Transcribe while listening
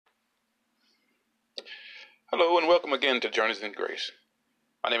Hello and welcome again to Journeys in Grace.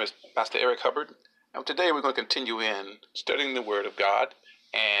 My name is Pastor Eric Hubbard, and today we're going to continue in studying the Word of God,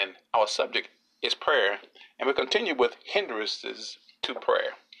 and our subject is prayer, and we'll continue with hindrances to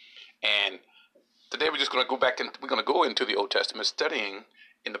prayer. And today we're just going to go back and we're going to go into the Old Testament, studying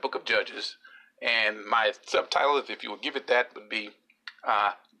in the book of Judges, and my subtitle, if you would give it that, would be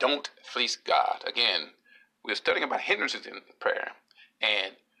Don't Fleece God. Again, we're studying about hindrances in prayer,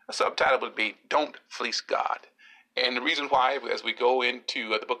 and a subtitle would be Don't Fleece God. And the reason why, as we go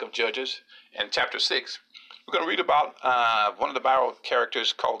into the book of Judges and chapter 6, we're going to read about one of the Bible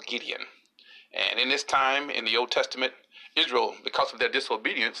characters called Gideon. And in this time in the Old Testament, Israel, because of their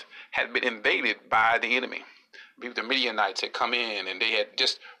disobedience, had been invaded by the enemy. The Midianites had come in and they had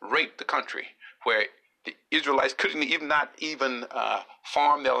just raped the country, where the Israelites couldn't even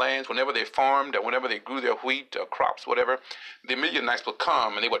farm their lands. Whenever they farmed or whenever they grew their wheat or crops, whatever, the Midianites would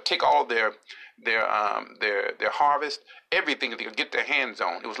come and they would take all their harvest, everything that they could get their hands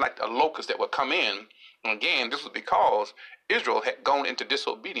on. It was like a locust that would come in. And again, this was because Israel had gone into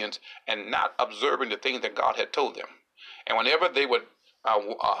disobedience and not observing the things that God had told them. And whenever they would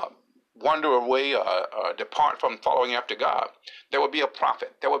wander away or depart from following after God, there would be a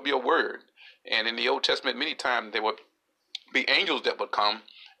prophet, there would be a word. And in the Old Testament, many times there would be angels that would come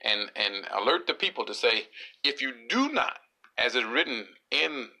and alert the people to say, if you do not, as is written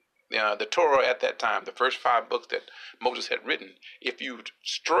in the Torah at that time, the first 5 books that Moses had written, if you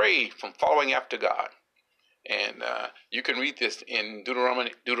stray from following after God, and you can read this in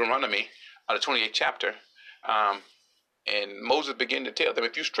Deuteronomy, the 28th chapter, and Moses began to tell them,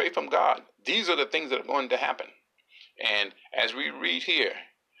 if you stray from God, these are the things that are going to happen. And as we read here,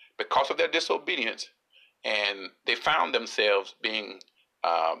 because of their disobedience, and they found themselves being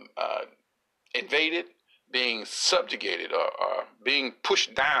invaded, being subjugated, or being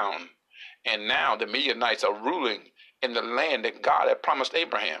pushed down, and now the Midianites are ruling in the land that God had promised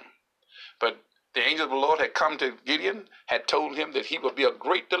Abraham. But the angel of the Lord had come to Gideon, had told him that he would be a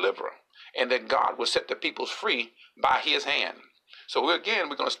great deliverer, and that God would set the people free by his hand. So we're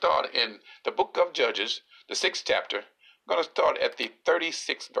going to start in the book of Judges, the 6th chapter. We're going to start at the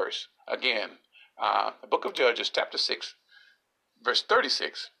 36th verse. Again, the book of Judges, chapter 6, verse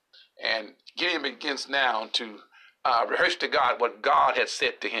 36. And Gideon begins now to rehearse to God what God had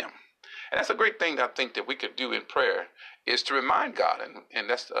said to him. And that's a great thing that I think that we could do in prayer, is to remind God. And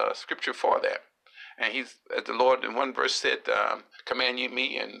that's scripture for that. And as the Lord in one verse said, command ye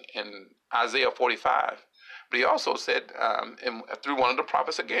me in Isaiah 45. But he also said through one of the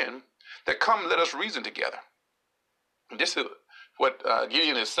prophets again, that come, let us reason together. And this is what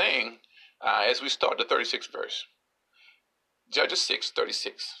Gideon is saying as we start the 36th verse. Judges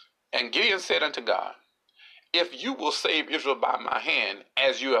 6:36. And Gideon said unto God, if you will save Israel by my hand,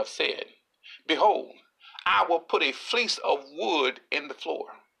 as you have said, behold, I will put a fleece of wood in the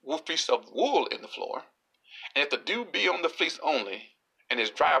floor, fleece of wool in the floor, and if the dew be on the fleece only, and is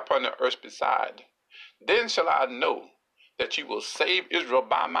dry upon the earth beside, then shall I know that you will save Israel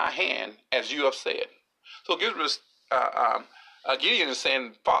by my hand, as you have said. So Gideon is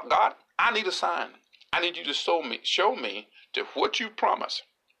saying, God, I need a sign. I need you to show me to what you promised.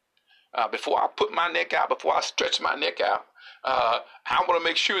 Before I put my neck out, before I stretch my neck out, I want to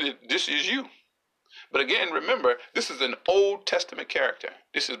make sure that this is you. But again, remember, this is an Old Testament character.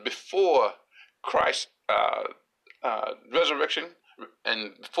 This is before Christ's resurrection,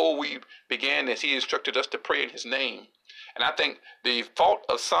 and before we began, as he instructed us to pray in his name. And I think the fault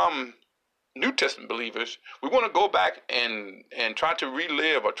of some New Testament believers, we want to go back and try to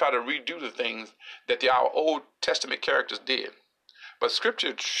relive or try to redo the things that our Old Testament characters did. But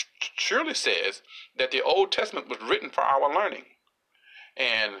Scripture surely says that the Old Testament was written for our learning.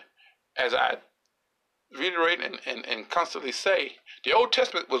 And as I reiterate and constantly say, the Old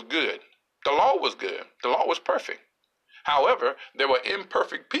Testament was good. The law was good. The law was perfect. However, there were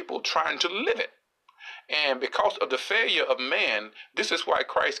imperfect people trying to live it. And because of the failure of man, this is why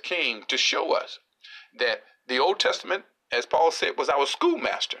Christ came, to show us that the Old Testament, as Paul said, was our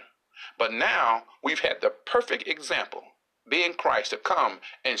schoolmaster. But now we've had the perfect example, being Christ, to come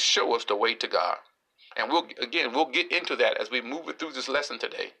and show us the way to God. And we'll get into that as we move through this lesson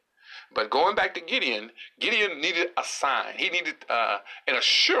today. But going back to Gideon needed a sign. He needed an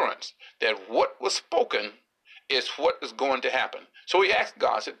assurance that what was spoken is what is going to happen. So he asked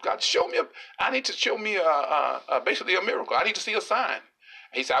God, said, God, I need to show me basically a miracle. I need to see a sign.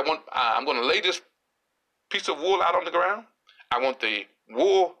 He said, I'm going to lay this piece of wool out on the ground. I want the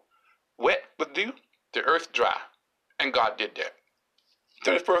wool wet with dew, the earth dry. And God did that.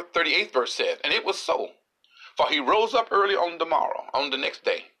 38th verse says, and it was so. For he rose up early on the morrow, on the next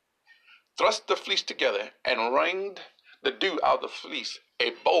day, thrust the fleece together, and wringed the dew out of the fleece,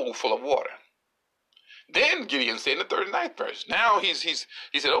 a bowl full of water. Then Gideon said in the 39th verse, now he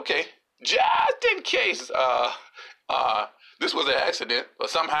said, okay, just in case this was an accident, or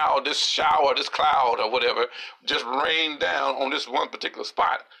somehow this shower, this cloud or whatever, just rained down on this one particular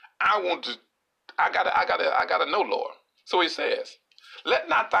spot, I gotta know, Lord. So he says, let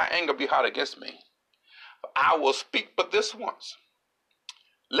not thy anger be hot against me. I will speak but this once.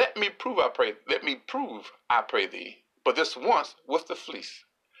 Let me prove, I pray thee, but this once with the fleece.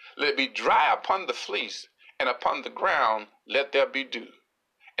 Let it be dry upon the fleece, and upon the ground let there be dew.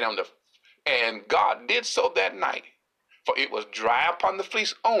 And God did so that night, for it was dry upon the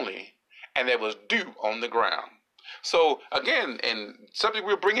fleece only, and there was dew on the ground. So again, and something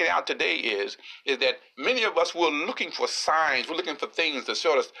we're bringing out today is that many of us were looking for signs, we're looking for things to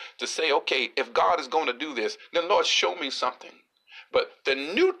show us, to say, okay, if God is going to do this, then Lord, show me something. But the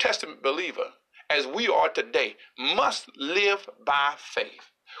New Testament believer, as we are today, must live by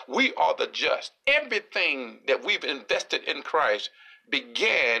faith. We are the just. Everything that we've invested in Christ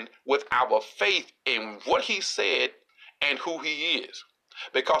began with our faith in what he said and who he is.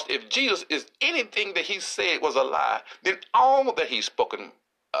 Because if Jesus is anything that he said was a lie, then all that he's spoken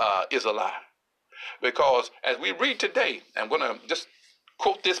is a lie. Because as we read today, I'm going to just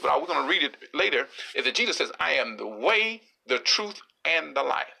quote this, but we're going to read it later, is that Jesus says, I am the way, the truth, and the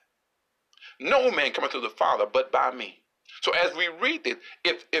life. No man cometh to the Father but by me. So as we read this,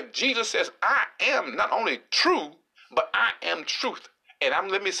 if Jesus says, I am not only true, but I am truth,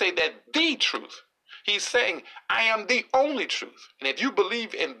 and let me say that the truth, he's saying, I am the only truth. And if you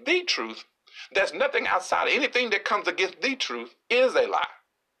believe in the truth, there's nothing outside of anything that comes against the truth is a lie.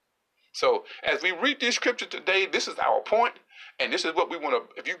 So as we read this scripture today, this is our point, and this is what we want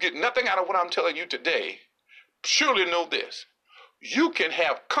to, if you get nothing out of what I'm telling you today, surely know this. You can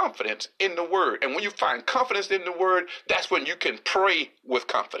have confidence in the word. And when you find confidence in the word, that's when you can pray with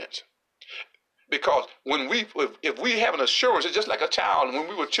confidence. Because if we have an assurance, it's just like a child. And when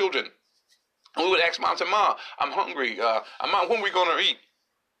we were children, we would ask mom, say, Mom, I'm hungry. Mom, when are we going to eat?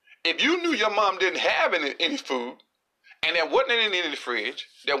 If you knew your mom didn't have any food, and there wasn't any in the fridge,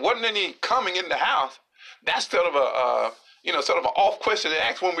 there wasn't any coming in the house, that's sort of an off question to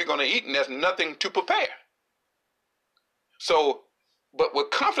ask when we're going to eat, and there's nothing to prepare. So, but with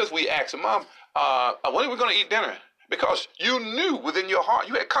confidence we ask, Mom, when are we going to eat dinner? Because you knew within your heart,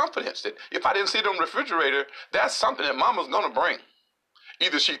 you had confidence that if I didn't see it on the refrigerator, that's something that Mama's going to bring.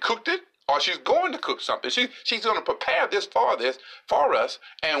 Either she cooked it or she's going to cook something. She's going to prepare this for us,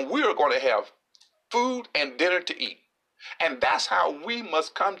 and we're going to have food and dinner to eat. And that's how we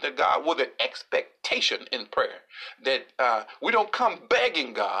must come to God, with an expectation in prayer. That we don't come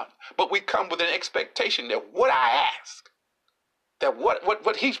begging God, but we come with an expectation that what I ask, that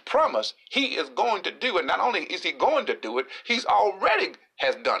what he's promised, he is going to do. And not only is he going to do it, he's already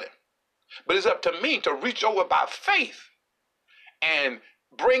has done it. But it's up to me to reach over by faith and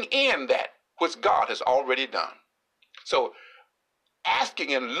bring in that which God has already done. So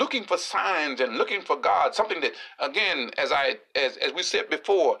asking and looking for signs and looking for God, something that, again, as we said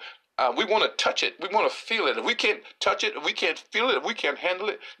before, we want to touch it. We want to feel it. If we can't touch it, if we can't feel it, if we can't handle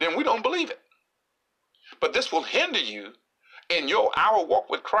it, then we don't believe it. But this will hinder you in our walk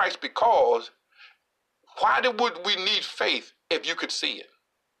with Christ, because why would we need faith if you could see it?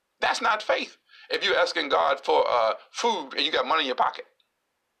 That's not faith. If you're asking God for food and you got money in your pocket.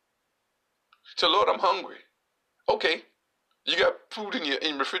 So, Lord, I'm hungry. Okay, you got food in your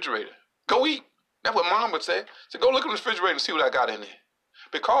refrigerator. Go eat. That's what Mom would say. So go look in the refrigerator and see what I got in there.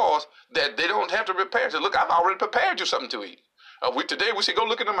 Because that they don't have to prepare. So look, I've already prepared you something to eat. Today we say, go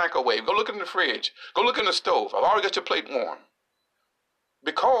look in the microwave. Go look in the fridge. Go look in the stove. I've already got your plate warm.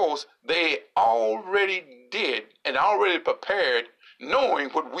 Because they already did and already prepared, knowing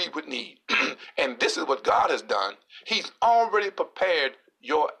what we would need. And this is what God has done. He's already prepared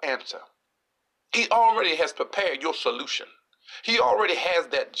your answer. He already has prepared your solution. He already has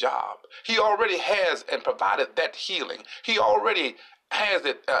that job. He already has and provided that healing. He already has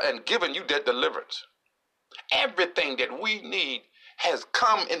it and given you that deliverance. Everything that we need has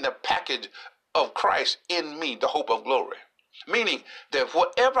come in the package of Christ in me, the hope of glory. Meaning that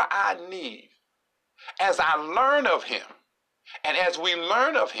whatever I need, as I learn of him, and as we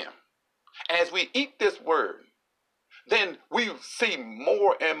learn of him, and as we eat this word, then we see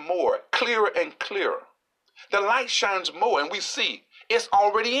more and more, clearer and clearer. The light shines more, and we see it's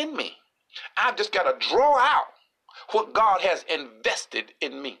already in me. I've just got to draw out what God has invested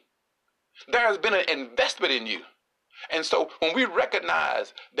in me. There has been an investment in you. And so when we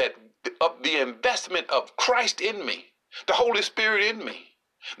recognize that the investment of Christ in me, the Holy Spirit in me,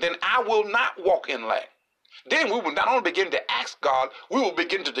 then I will not walk in lack. Then we will not only begin to ask God, we will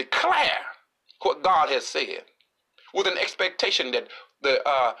begin to declare what God has said with an expectation that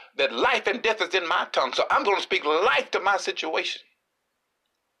that life and death is in my tongue. So I'm going to speak life to my situation.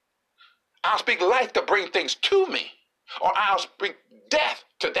 I'll speak life to bring things to me, or I'll speak death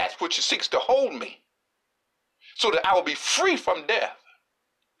to that which seeks to hold me, so that I will be free from death,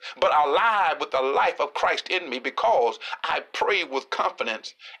 but alive with the life of Christ in me, because I pray with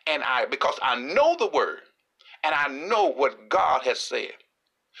confidence, and because I know the word, and I know what God has said.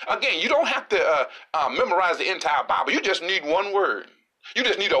 Again, you don't have to memorize the entire Bible. You just need one word. You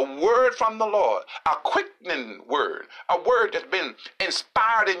just need a word from the Lord, a quickening word, a word that's been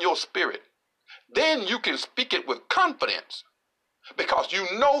inspired in your spirit. Then you can speak it with confidence, because you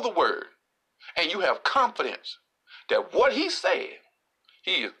know the word, and you have confidence that what he said,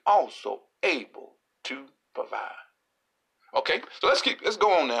 he is also able to provide. Okay, so let's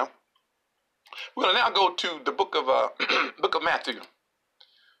go on now. We're going to now go to the book of book of Matthew.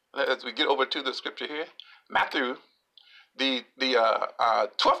 As we get over to the scripture here, Matthew, the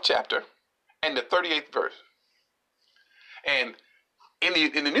 12th chapter and the 38th verse. And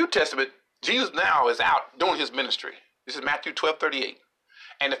in the New Testament, Jesus now is out doing his ministry. This is Matthew 12:38.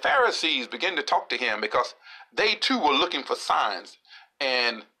 And the Pharisees begin to talk to him because they too were looking for signs.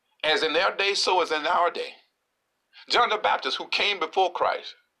 And as in their day, so as in our day. John the Baptist, who came before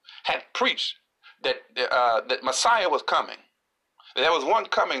Christ, had preached that Messiah was coming. There was one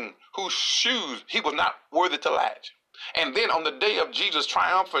coming whose shoes he was not worthy to latch. And then on the day of Jesus'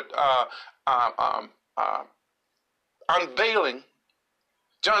 triumphant unveiling,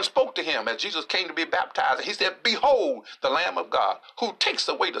 John spoke to him as Jesus came to be baptized. And he said, "Behold, the Lamb of God, who takes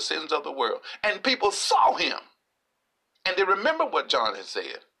away the sins of the world." And people saw him. And they remembered what John had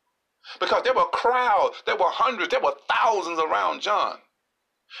said. Because there were crowds, there were hundreds, there were thousands around John.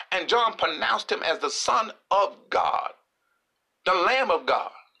 And John pronounced him as the Son of God, the Lamb of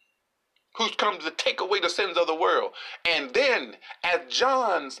God, who's come to take away the sins of the world. And then, as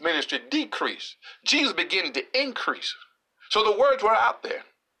John's ministry decreased, Jesus began to increase. So the words were out there.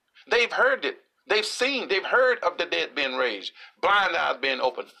 They've heard it. They've seen, they've heard of the dead being raised, blind eyes being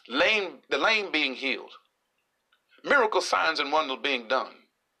opened, the lame being healed, miracle signs and wonders being done.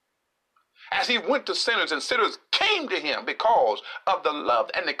 As he went to sinners, and sinners came to him because of the love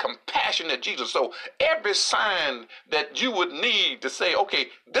and the compassion of Jesus. So every sign that you would need to say,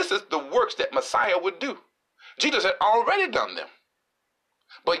 okay, this is the works that Messiah would do, Jesus had already done them.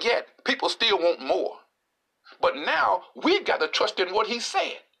 But yet, people still want more. But now, we've got to trust in what he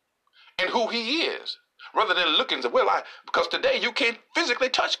said and who he is, rather than looking to, because today you can't physically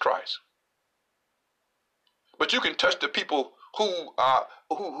touch Christ. But you can touch the people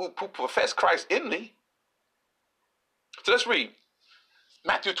who profess Christ in me. So let's read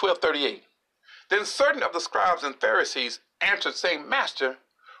Matthew 12:38. Then certain of the scribes and Pharisees answered, saying, "Master,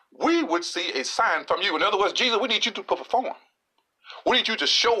 we would see a sign from you." In other words, Jesus, we need you to perform. We need you to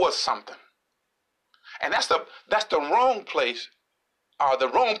show us something. And that's the wrong place, or the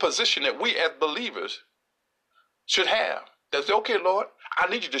wrong position that we as believers should have. They say, "Okay, Lord, I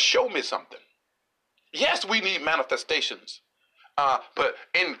need you to show me something." Yes, we need manifestations. But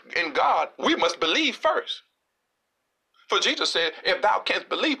in God, we must believe first. For Jesus said, if thou canst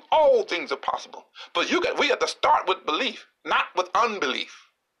believe, all things are possible. But we have to start with belief, not with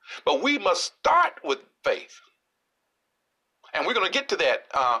unbelief. But we must start with faith. And we're going to get to that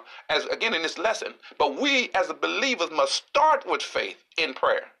as again in this lesson. But we as believers must start with faith in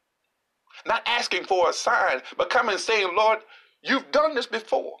prayer. Not asking for a sign, but coming and saying, "Lord, you've done this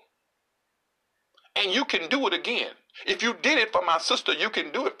before. And you can do it again. If you did it for my sister, you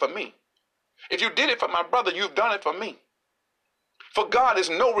can do it for me. If you did it for my brother, you've done it for me." For God is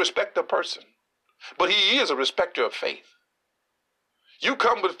no respecter of person, but he is a respecter of faith. You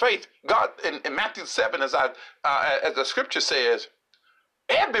come with faith. God, in Matthew 7, as the scripture says,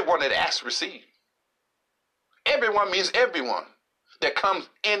 everyone that asks receives. Everyone means everyone that comes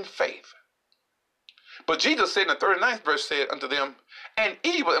in faith. But Jesus said in the 39th verse, said unto them, "An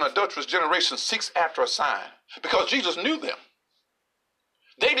evil and adulterous generation seeks after a sign," because Jesus knew them.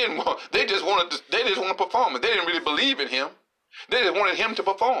 They just wanted to perform it. They didn't really believe in him. They just wanted him to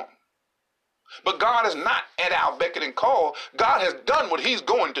perform. But God is not at our beck and call. God has done what he's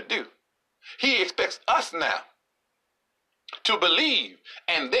going to do. He expects us now to believe.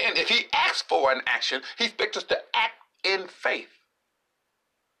 And then if he asks for an action, he expects us to act in faith.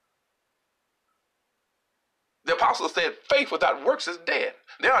 The apostle said, faith without works is dead.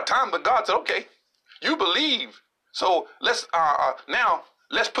 There are times when God said, okay, you believe. So let's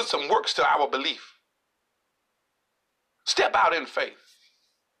put some works to our belief. Step out in faith.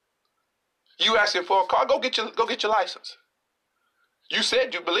 You asking for a car? Go get your license. You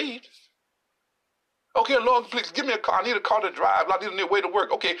said you believed. Okay, Lord, please give me a car. I need a car to drive. I need a way to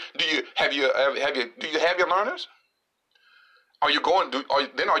work. Okay, do you have your learners? Are you going to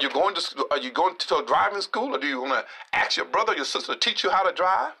a driving school, or do you want to ask your brother or your sister to teach you how to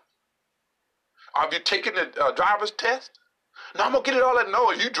drive? Have you taken the driver's test? No, I'm gonna get it all that. No,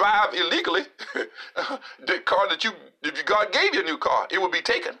 if you drive illegally, the car if God gave you a new car, it will be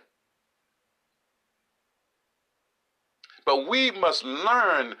taken. But we must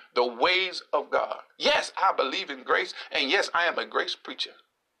learn the ways of God. Yes, I believe in grace, and yes, I am a grace preacher.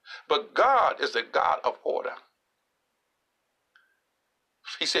 But God is the God of order.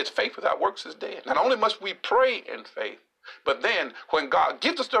 He says faith without works is dead. Not only must we pray in faith, but then when God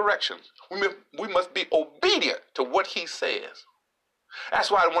gives us directions, we must be obedient to what he says.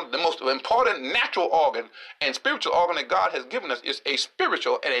 That's why one of the most important natural organ and spiritual organ that God has given us is a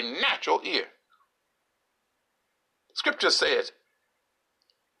spiritual and a natural ear. Scripture says,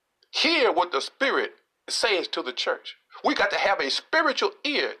 hear what the Spirit says to the church. We got to have a spiritual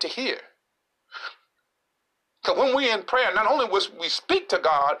ear to hear. So when we're in prayer, not only will we speak to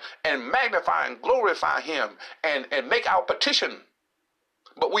God and magnify and glorify him and make our petition,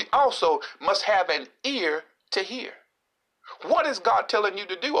 but we also must have an ear to hear. What is God telling you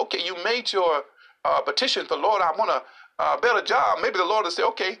to do? Okay, you made your petition for, Lord, I want a better job. Maybe the Lord will say,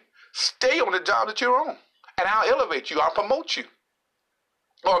 okay, stay on the job that you're on, and I'll elevate you, I'll promote you.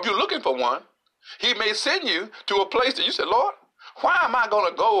 Or if you're looking for one, he may send you to a place that you say, Lord, why am I going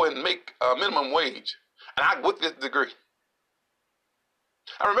to go and make a minimum wage? And I with this degree.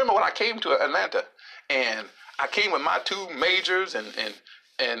 I remember when I came to Atlanta, and I came with my 2 majors and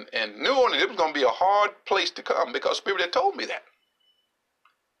knew only it was going to be a hard place to come because Spirit had told me that.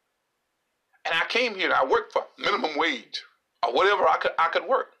 And I came here and I worked for minimum wage or whatever I could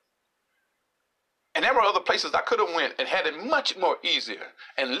work. And there were other places I could have went and had it much more easier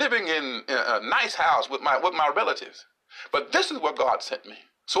and living in a nice house with my relatives. But this is where God sent me.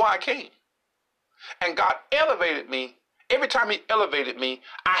 So I came. And God elevated me. Every time he elevated me,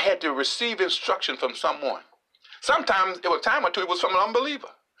 I had to receive instruction from someone. Sometimes it was a time or two, it was from an unbeliever.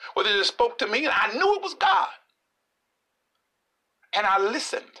 Where they just spoke to me and I knew it was God. And I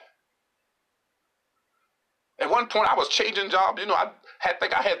listened. At one point I was changing jobs. You know, I had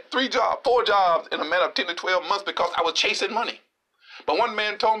 4 jobs in a matter of 10 to 12 months because I was chasing money. But one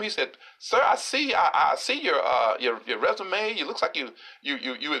man told me, he said, sir, I see your resume. It looks like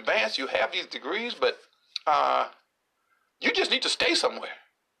you advanced, you have these degrees, but you just need to stay somewhere.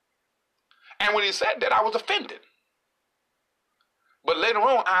 And when he said that, I was offended. But later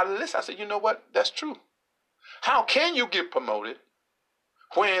on, I listened. I said, you know what? That's true. How can you get promoted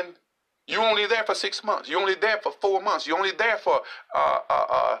when you're only there for 6 months? You're only there for 4 months. You're only there for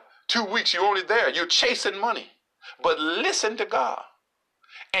 2 weeks. You're only there. You're chasing money. But listen to God.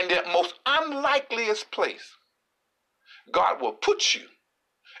 And the most unlikeliest place, God will put you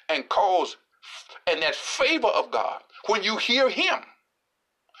and cause, and that favor of God, when you hear him,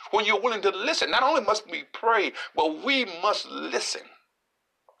 when you're willing to listen, not only must we pray, but we must listen.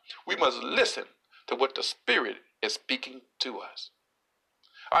 We must listen to what the Spirit is speaking to us.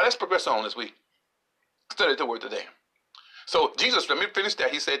 All right, let's progress on as we study the word today. So Jesus, let me finish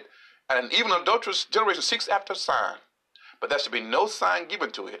that. He said, and even adulterous generation seeks after a sign, but there should be no sign given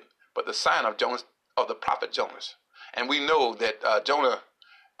to it, but the sign of Jonas, of the prophet Jonas. And we know that Jonah,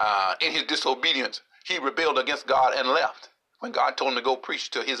 in his disobedience, he rebelled against God and left when God told him to go preach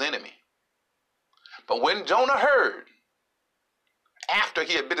to his enemy. But when Jonah heard, after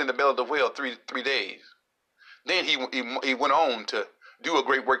he had been in the belly of the whale three days, then he went on to do a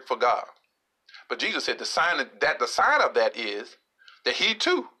great work for God. But Jesus said the sign of that is that he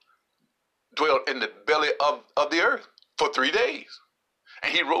too dwelt in the belly of the earth for 3 days.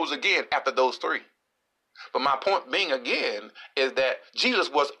 And he rose again after those 3. But my point being again is that Jesus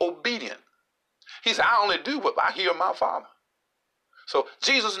was obedient. He said, I only do what I hear my Father. So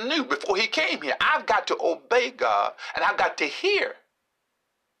Jesus knew before he came here, I've got to obey God and I've got to hear.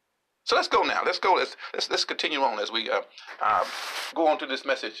 So let's go now. Let's go. Let's continue on as we go on to this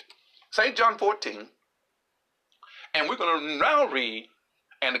message. St. John 14. And we're going to now read,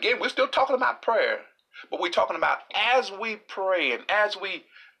 and again, we're still talking about prayer, but we're talking about as we pray and as we,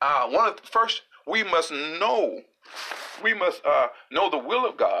 first, we must know the will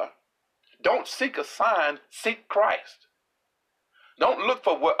of God. Don't seek a sign, seek Christ. Don't look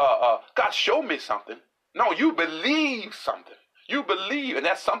for what, God show me something. No, you believe something. You believe, and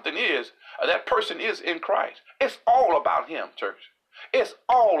that something is, that person is in Christ. It's all about him, church. It's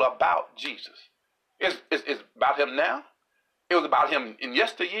all about Jesus. It's about him now. It was about him in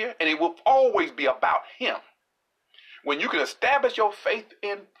yesteryear, and it will always be about him. When you can establish your faith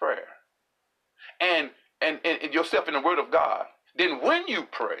in prayer and yourself in the Word of God, then when you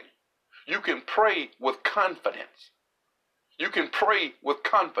pray, you can pray with confidence. You can pray with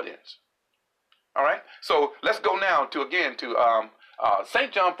confidence. All right? So let's go now to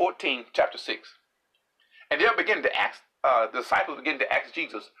St. John 14, chapter 6. And they'll begin to ask, the disciples begin to ask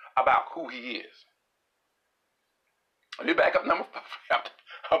Jesus about who he is. Let me back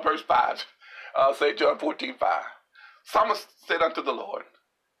up verse 5. St. John 14, 5. Some said unto the Lord,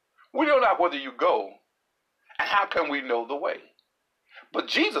 we know not whither you go, and how can we know the way? But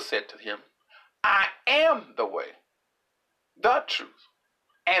Jesus said to him, I am the way, the truth,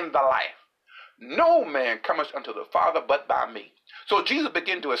 and the life. No man cometh unto the Father but by me. So Jesus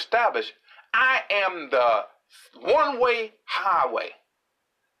began to establish, I am the one-way highway.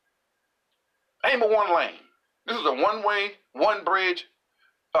 Ain't but one lane. This is a one-way, one bridge,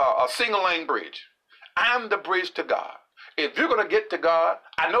 a single-lane bridge. I'm the bridge to God. If you're going to get to God,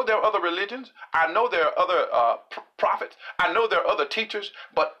 I know there are other religions. I know there are other prophets. I know there are other teachers.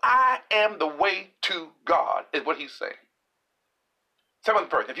 But I am the way to God, is what he's saying. 7th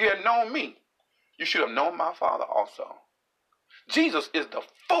verse. If you had known me, you should have known my Father also. Jesus is the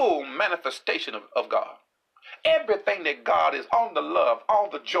full manifestation of God. Everything that God is, all the love, all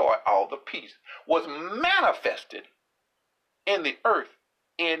the joy, all the peace, was manifested in the earth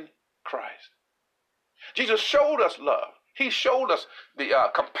in Christ. Jesus showed us love. He showed us the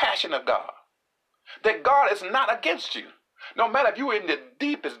compassion of God. That God is not against you. No matter if you're in the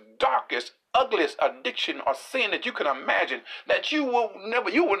deepest, darkest, ugliest addiction or sin that you can imagine, that you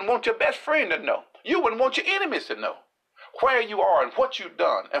wouldn't want your best friend to know. You wouldn't want your enemies to know where you are and what you've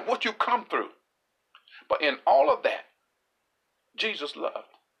done and what you've come through. But in all of that, Jesus loved.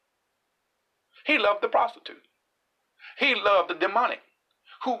 He loved the prostitute. He loved the demonic,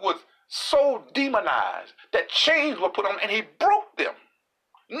 who was so demonized that chains were put on and he broke them.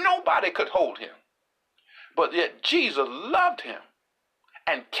 Nobody could hold him. But yet Jesus loved him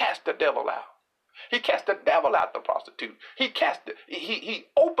and cast the devil out. He cast the devil out, the prostitute. He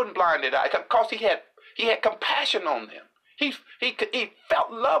opened blinded eyes because he had compassion on them. He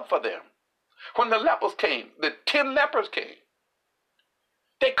felt love for them. When the lepers came, the 10 lepers came,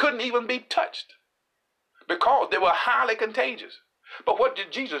 they couldn't even be touched because they were highly contagious. But what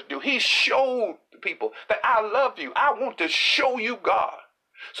did Jesus do? He showed the people that I love you. I want to show you God.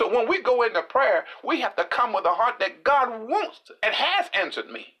 So when we go into prayer, we have to come with a heart that God wants and has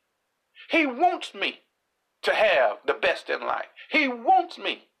answered me. He wants me to have the best in life. He wants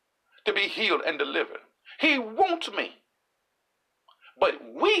me to be healed and delivered. He wants me. But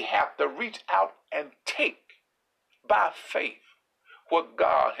we have to reach out and take by faith what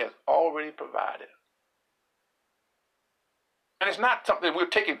God has already provided. And it's not something we're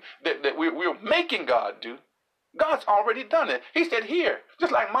taking, that we're making God do. God's already done it. He said, here,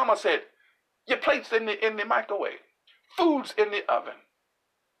 just like Mama said, your plate's in the microwave. Food's in the oven.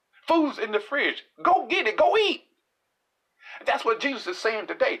 Food's in the fridge. Go get it. Go eat. That's what Jesus is saying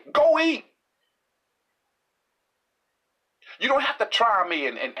today. Go eat. You don't have to try me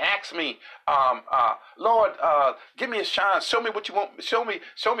and ask me, Lord, give me a shine. Show me what you want. Show me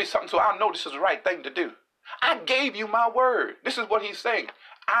something so I'll know this is the right thing to do. I gave you my word. This is what he's saying.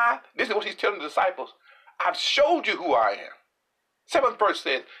 This is what he's telling the disciples. I've showed you who I am. 7th verse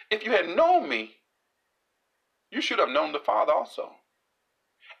says, if you had known me, you should have known the Father also.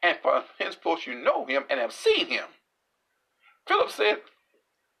 And for henceforth you know him and have seen him. Philip said,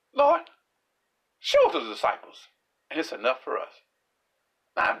 Lord, show it to the disciples. And it's enough for us.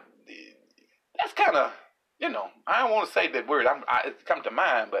 Now, that's kind of, I don't want to say that word. It's come to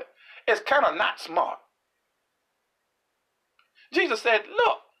mind, but it's kind of not smart. Jesus said,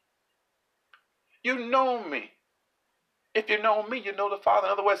 look, you know me. If you know me, you know the Father.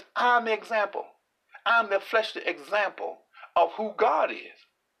 In other words, I'm the example. I'm the fleshly example of who God is.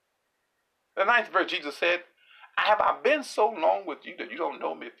 The 9th verse, Jesus said, have I been so long with you that you don't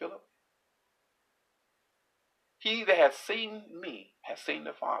know me, Philip? He that has seen me has seen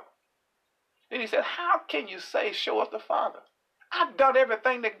the Father. Then he said, how can you say, show us the Father? I've done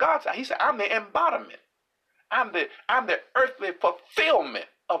everything that God said. He said, I'm the embodiment. I'm the earthly fulfillment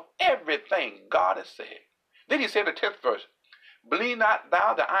of everything God has said. Then he said in the 10th verse, believe not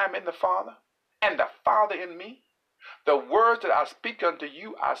thou that I am in the Father, and the Father in me? The words that I speak unto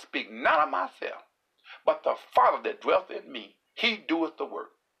you, I speak not of myself, but the Father that dwelleth in me, he doeth the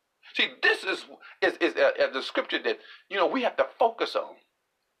work. See, this is the scripture that, we have to focus on.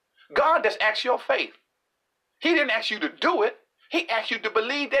 God just asks your faith. He didn't ask you to do it. He asked you to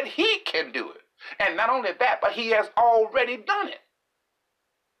believe that he can do it. And not only that, but he has already done it.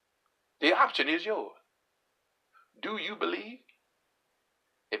 The option is yours. Do you believe?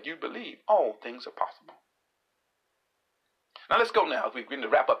 If you believe, all things are possible. Now let's go now. We're going to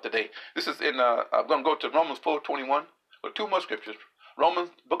wrap up today. This is in, I'm going to go to Romans 4:21 with two more scriptures.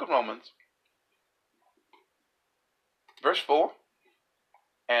 Book of Romans, verse 4,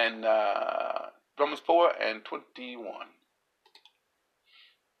 and Romans 4:21.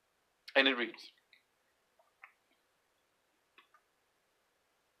 And it reads,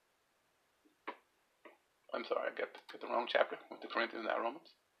 I'm sorry, I got the wrong chapter. Went to Corinthians, not Romans.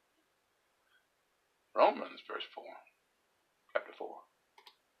 Romans, chapter 4,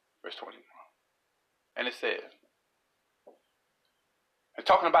 verse 21. And it says, and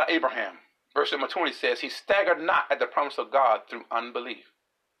talking about Abraham, verse number 20 says, he staggered not at the promise of God through unbelief.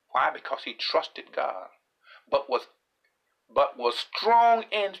 Why? Because he trusted God, but was strong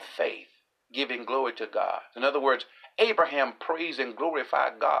in faith, giving glory to God. In other words, Abraham praised and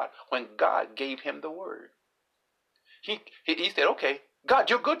glorified God when God gave him the word. He said, okay, God,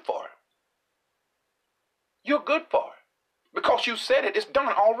 you're good for it. You're good for it. Because you said it, it's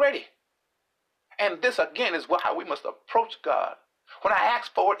done already. And this again is how we must approach God. When I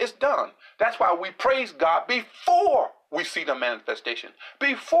ask for it, it's done. That's why we praise God before we see the manifestation,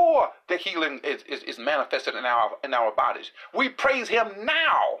 before the healing is manifested in our bodies. We praise him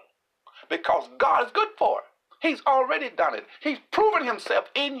now because God is good for it. He's already done it. He's proven himself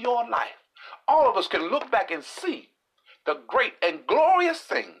in your life. All of us can look back and see the great and glorious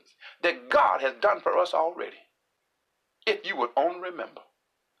things that God has done for us already. If you would only remember,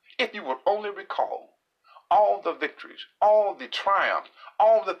 if you would only recall all the victories, all the triumphs,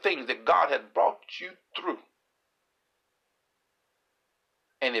 all the things that God had brought you through.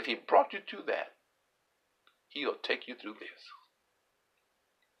 And if he brought you to that, he'll take you through this.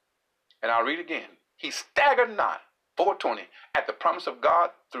 And I'll read again. He staggered not, 4:20, at the promise of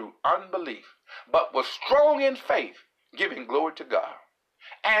God through unbelief, but was strong in faith, giving glory to God,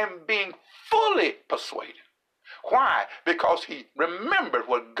 and being fully persuaded. Why? Because he remembered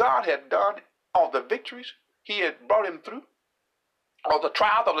what God had done, all the victories he had brought him through, all the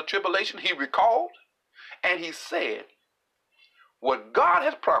trials, all the tribulation he recalled, and he said, what God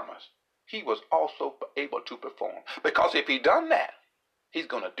has promised, he was also able to perform. Because if he done that, he's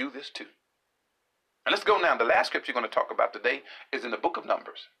going to do this too. And let's go now. The last scripture we're going to talk about today is in the book of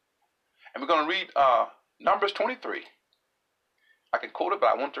Numbers. And we're going to read Numbers 23. I can quote it, but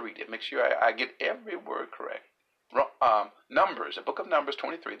I want to read it. Make sure I get every word correct. Numbers, the book of Numbers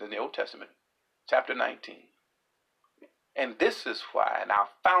 23, in the Old Testament, chapter 19. And this is why, and our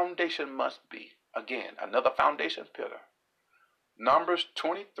foundation must be, again, another foundation pillar. Numbers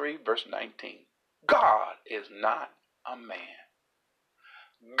 23, verse 19. God is not a man.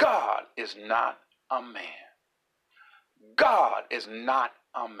 God is not a man. God is not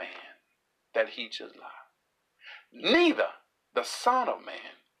a man that he should lie. Neither the Son of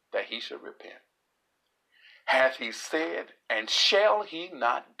Man that he should repent. Hath he said, and shall he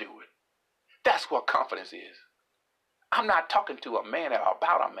not do it? That's what confidence is. I'm not talking to a man or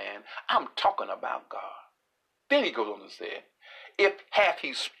about a man. I'm talking about God. Then he goes on to say, if hath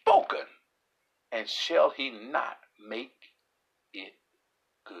he spoken, and shall he not make it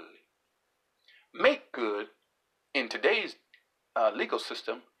good? Make good in today's legal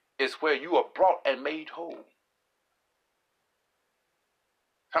system is where you are brought and made whole.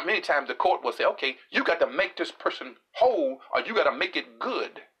 How many times the court will say, okay, you got to make this person whole, or you got to make it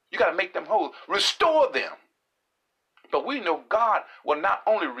good. You got to make them whole. Restore them. But we know God will not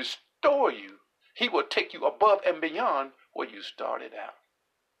only restore you, he will take you above and beyond where you started out.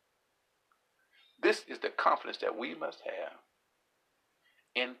 This is the confidence that we must have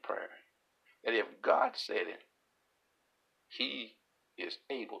in prayer. That if God said it, he is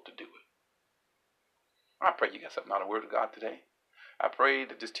able to do it. I pray you got something out of the word of God today. I pray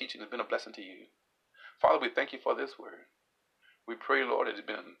that this teaching has been a blessing to you. Father, we thank you for this word. We pray, Lord, it has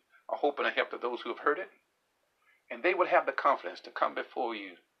been a hope and a help to those who have heard it. And they would have the confidence to come before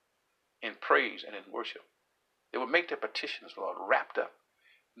you in praise and in worship. They would make their petitions, Lord, wrapped up,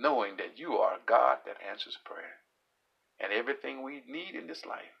 knowing that you are a God that answers prayer. And everything we need in this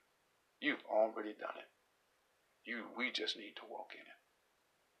life, you've already done it. We just need to walk in it.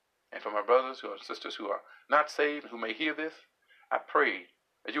 And for my brothers and sisters who are not saved, who may hear this, I pray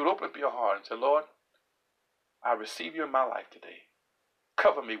that you would open up your heart and say, Lord, I receive you in my life today.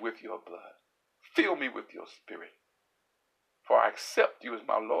 Cover me with your blood. Fill me with your spirit. For I accept you as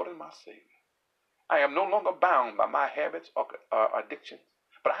my Lord and my Savior. I am no longer bound by my habits or addictions,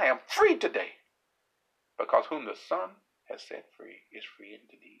 but I am free today, because whom the Son has set free is free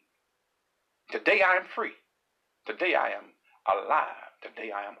indeed. Today I am free. Today I am alive.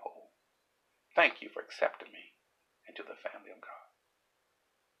 Today I am whole. Thank you for accepting me into the family of God.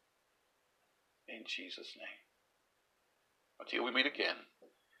 In Jesus' name. Until we meet again,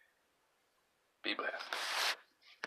 be blessed.